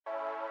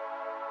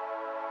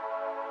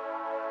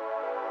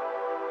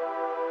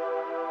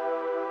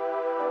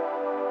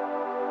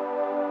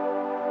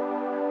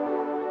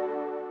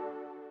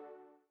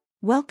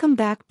Welcome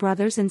back,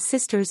 brothers and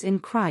sisters in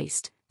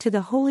Christ, to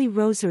the Holy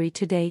Rosary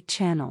Today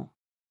channel.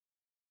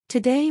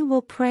 Today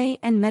we'll pray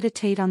and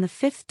meditate on the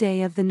 5th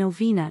day of the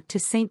Novena to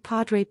Saint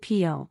Padre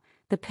Pio,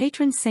 the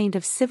patron saint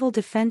of civil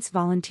defense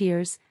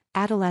volunteers,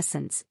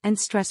 adolescents, and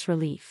stress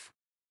relief.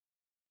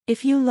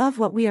 If you love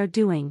what we are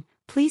doing,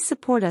 please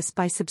support us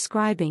by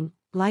subscribing,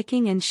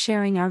 liking and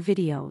sharing our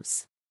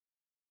videos.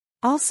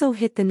 Also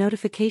hit the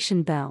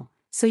notification bell,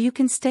 so you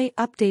can stay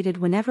updated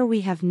whenever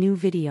we have new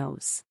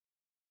videos.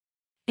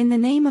 In the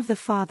name of the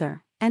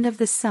Father, and of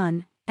the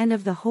Son, and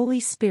of the Holy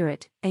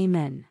Spirit,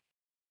 Amen.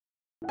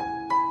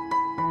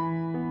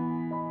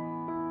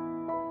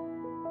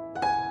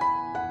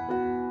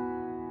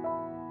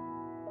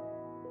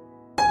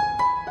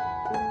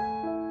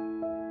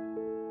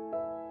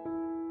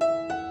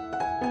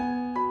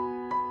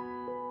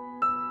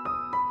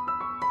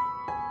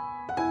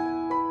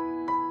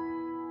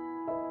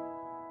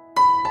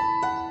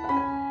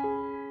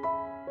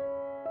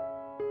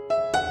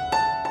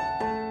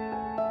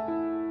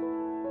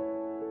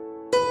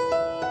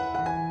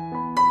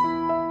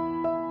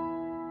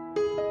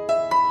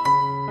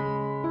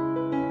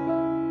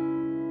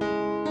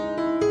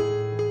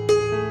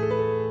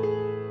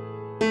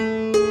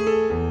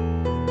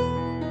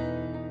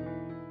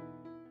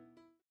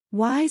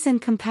 Wise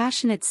and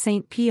compassionate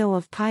Saint Pio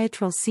of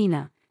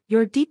Pietrelcina,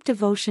 your deep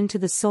devotion to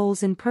the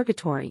souls in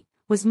purgatory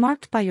was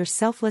marked by your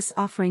selfless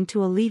offering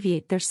to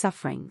alleviate their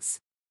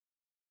sufferings.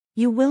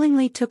 You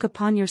willingly took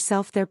upon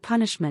yourself their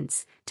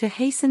punishments to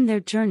hasten their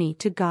journey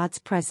to God's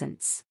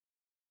presence.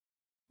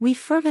 We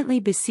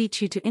fervently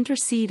beseech you to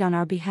intercede on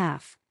our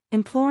behalf,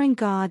 imploring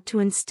God to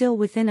instill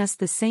within us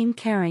the same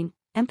caring,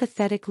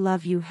 empathetic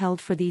love you held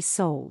for these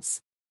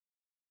souls.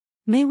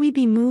 May we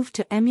be moved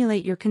to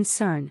emulate your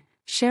concern,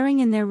 sharing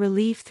in their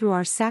relief through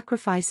our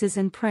sacrifices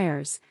and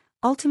prayers,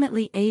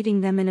 ultimately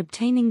aiding them in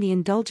obtaining the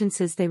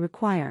indulgences they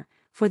require,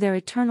 for their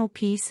eternal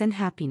peace and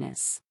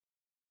happiness.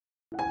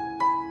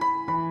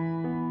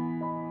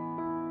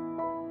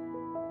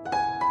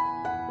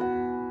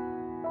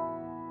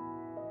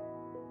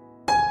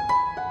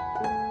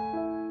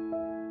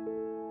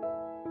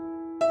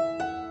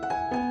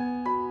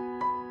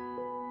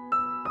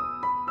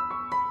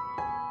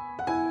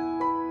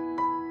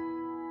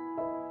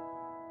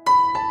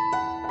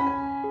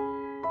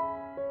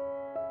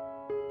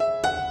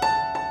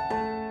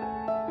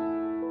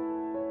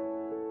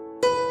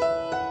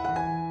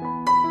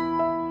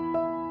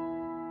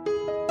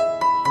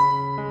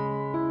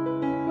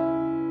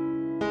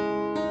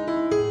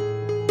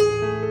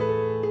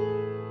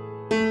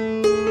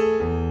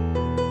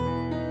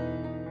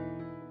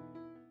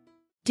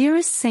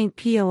 Dearest Saint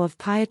Pio of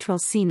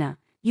Pietrelcina,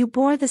 you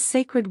bore the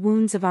sacred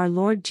wounds of our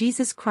Lord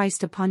Jesus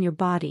Christ upon your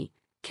body,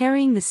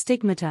 carrying the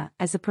stigmata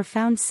as a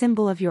profound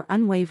symbol of your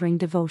unwavering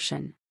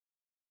devotion.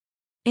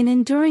 In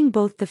enduring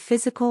both the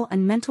physical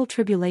and mental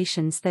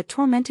tribulations that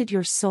tormented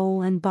your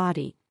soul and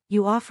body,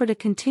 you offered a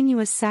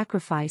continuous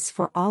sacrifice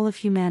for all of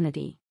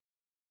humanity.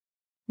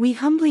 We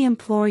humbly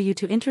implore you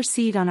to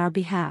intercede on our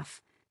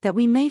behalf, that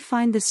we may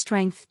find the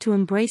strength to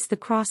embrace the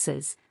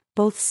crosses,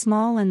 both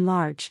small and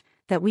large,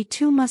 that we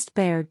too must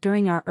bear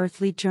during our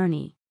earthly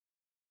journey.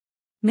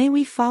 May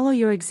we follow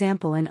your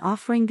example in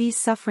offering these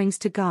sufferings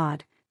to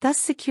God, thus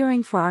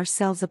securing for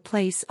ourselves a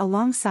place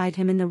alongside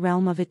Him in the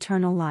realm of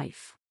eternal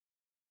life.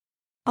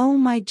 O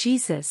my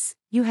Jesus,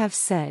 you have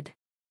said,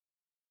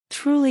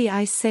 "Truly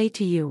I say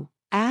to you,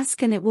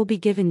 ask and it will be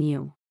given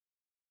you.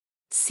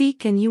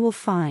 Seek and you will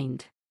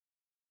find.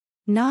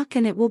 Knock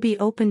and it will be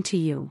opened to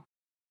you.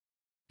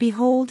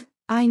 Behold,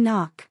 I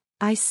knock,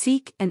 I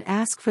seek and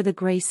ask for the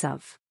grace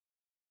of."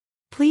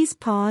 Please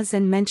pause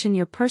and mention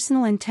your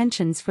personal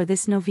intentions for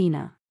this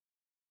novena.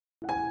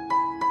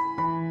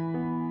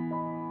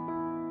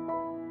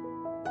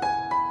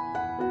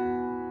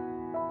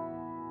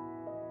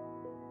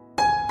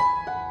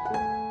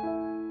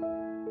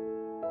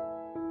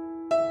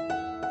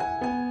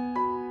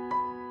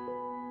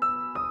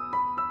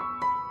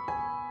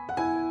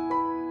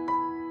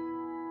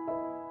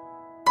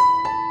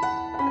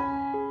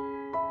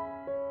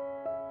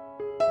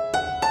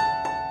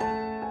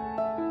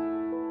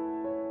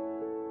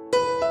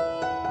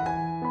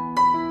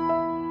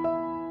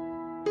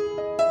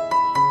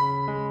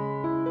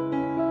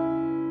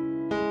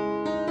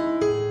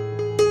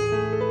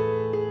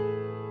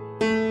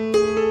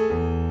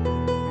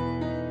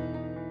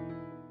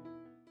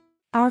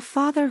 Our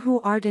Father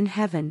who art in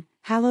heaven,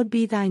 hallowed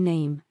be thy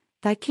name,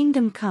 thy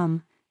kingdom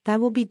come, thy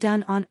will be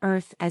done on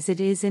earth as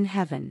it is in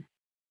heaven.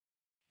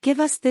 Give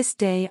us this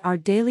day our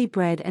daily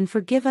bread and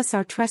forgive us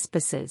our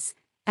trespasses,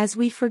 as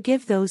we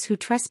forgive those who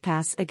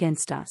trespass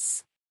against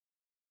us.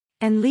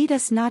 And lead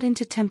us not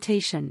into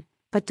temptation,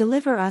 but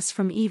deliver us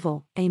from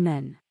evil.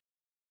 Amen.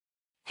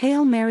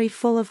 Hail Mary,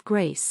 full of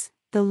grace,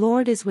 the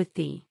Lord is with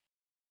thee.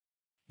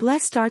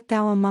 Blessed art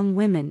thou among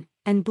women,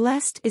 and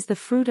blessed is the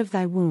fruit of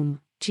thy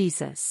womb,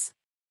 Jesus.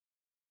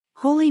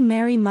 Holy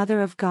Mary, Mother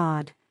of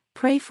God,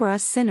 pray for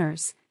us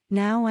sinners,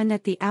 now and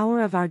at the hour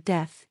of our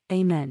death.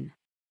 Amen.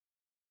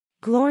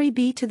 Glory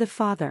be to the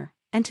Father,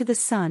 and to the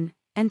Son,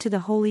 and to the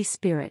Holy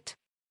Spirit.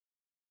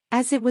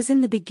 As it was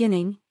in the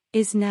beginning,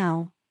 is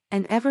now,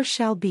 and ever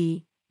shall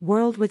be,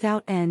 world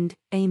without end.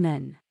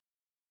 Amen.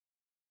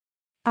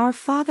 Our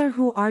Father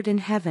who art in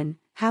heaven,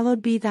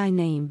 hallowed be thy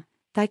name,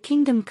 thy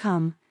kingdom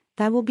come,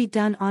 thy will be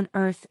done on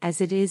earth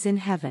as it is in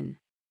heaven.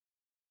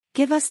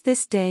 Give us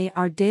this day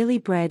our daily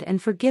bread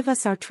and forgive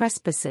us our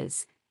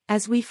trespasses,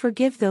 as we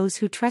forgive those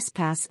who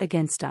trespass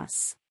against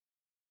us.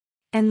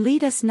 And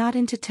lead us not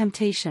into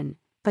temptation,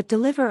 but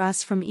deliver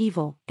us from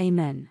evil.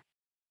 Amen.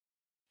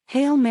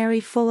 Hail Mary,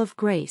 full of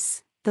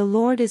grace, the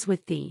Lord is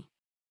with thee.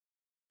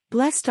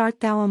 Blessed art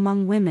thou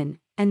among women,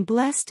 and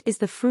blessed is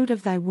the fruit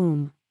of thy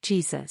womb,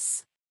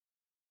 Jesus.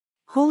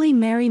 Holy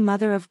Mary,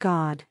 Mother of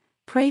God,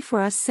 pray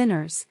for us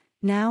sinners,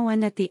 now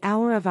and at the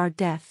hour of our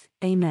death.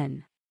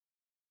 Amen.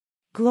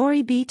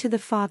 Glory be to the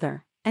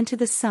Father, and to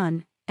the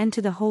Son, and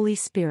to the Holy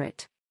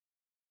Spirit.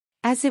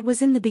 As it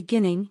was in the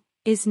beginning,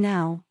 is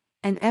now,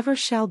 and ever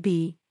shall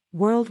be,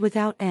 world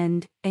without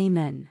end.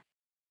 Amen.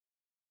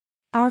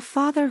 Our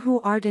Father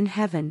who art in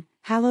heaven,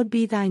 hallowed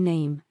be thy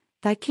name,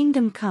 thy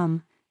kingdom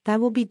come, thy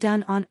will be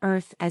done on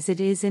earth as it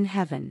is in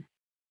heaven.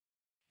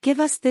 Give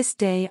us this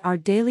day our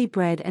daily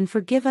bread and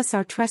forgive us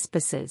our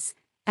trespasses,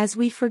 as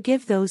we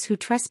forgive those who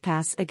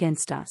trespass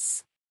against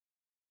us.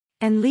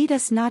 And lead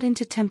us not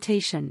into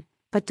temptation,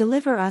 but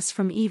deliver us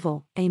from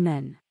evil.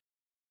 Amen.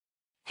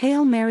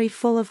 Hail Mary,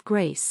 full of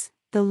grace,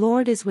 the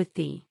Lord is with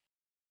thee.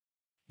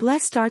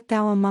 Blessed art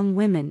thou among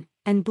women,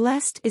 and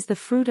blessed is the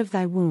fruit of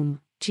thy womb,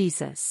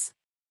 Jesus.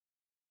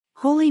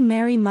 Holy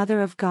Mary,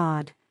 Mother of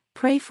God,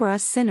 pray for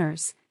us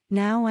sinners,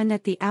 now and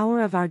at the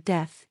hour of our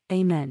death.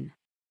 Amen.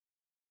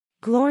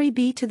 Glory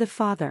be to the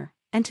Father,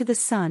 and to the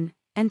Son,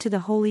 and to the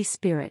Holy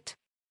Spirit.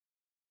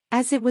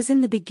 As it was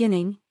in the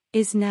beginning,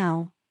 is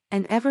now,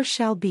 and ever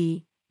shall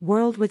be,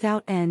 world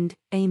without end.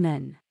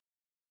 Amen.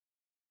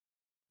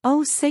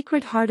 O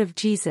Sacred Heart of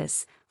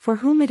Jesus, for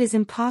whom it is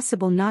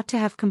impossible not to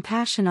have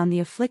compassion on the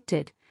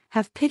afflicted,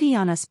 have pity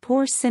on us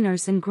poor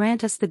sinners and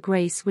grant us the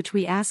grace which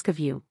we ask of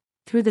you,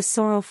 through the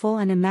sorrowful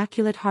and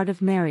immaculate heart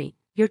of Mary,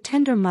 your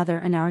tender mother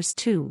and ours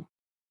too.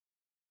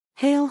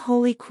 Hail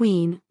Holy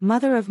Queen,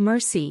 Mother of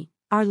Mercy,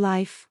 our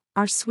life,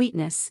 our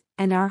sweetness,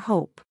 and our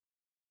hope.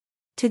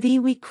 To thee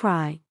we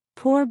cry,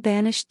 poor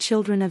banished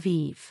children of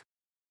Eve.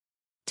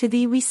 To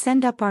thee we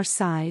send up our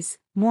sighs,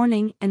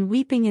 mourning and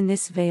weeping in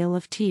this vale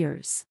of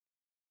tears.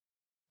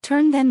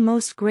 Turn then,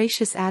 most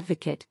gracious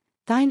Advocate,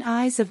 thine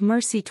eyes of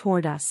mercy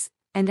toward us,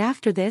 and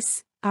after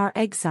this, our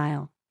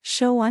exile,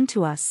 show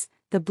unto us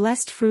the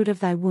blessed fruit of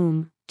thy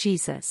womb,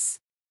 Jesus.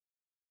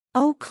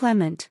 O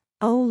clement,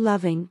 O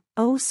loving,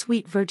 O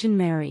sweet Virgin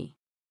Mary.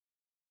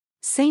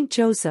 Saint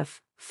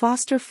Joseph,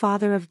 foster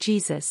father of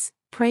Jesus,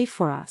 pray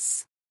for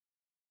us.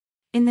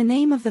 In the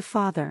name of the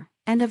Father,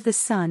 and of the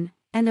Son,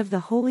 and of the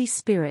Holy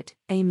Spirit.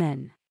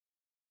 Amen.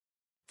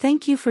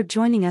 Thank you for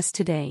joining us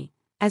today,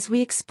 as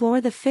we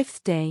explore the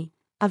fifth day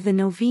of the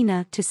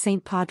Novena to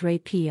Saint Padre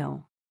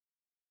Pio.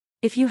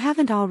 If you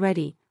haven't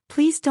already,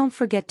 please don't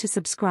forget to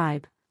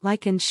subscribe,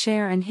 like and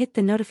share and hit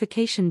the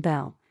notification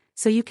bell,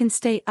 so you can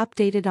stay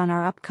updated on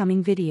our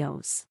upcoming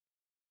videos.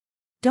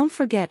 Don't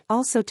forget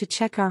also to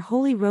check our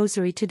Holy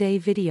Rosary Today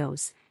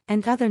videos,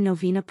 and other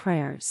Novena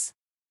prayers.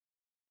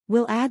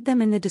 We'll add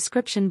them in the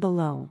description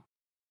below.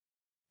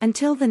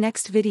 Until the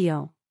next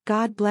video,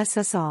 God bless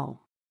us all.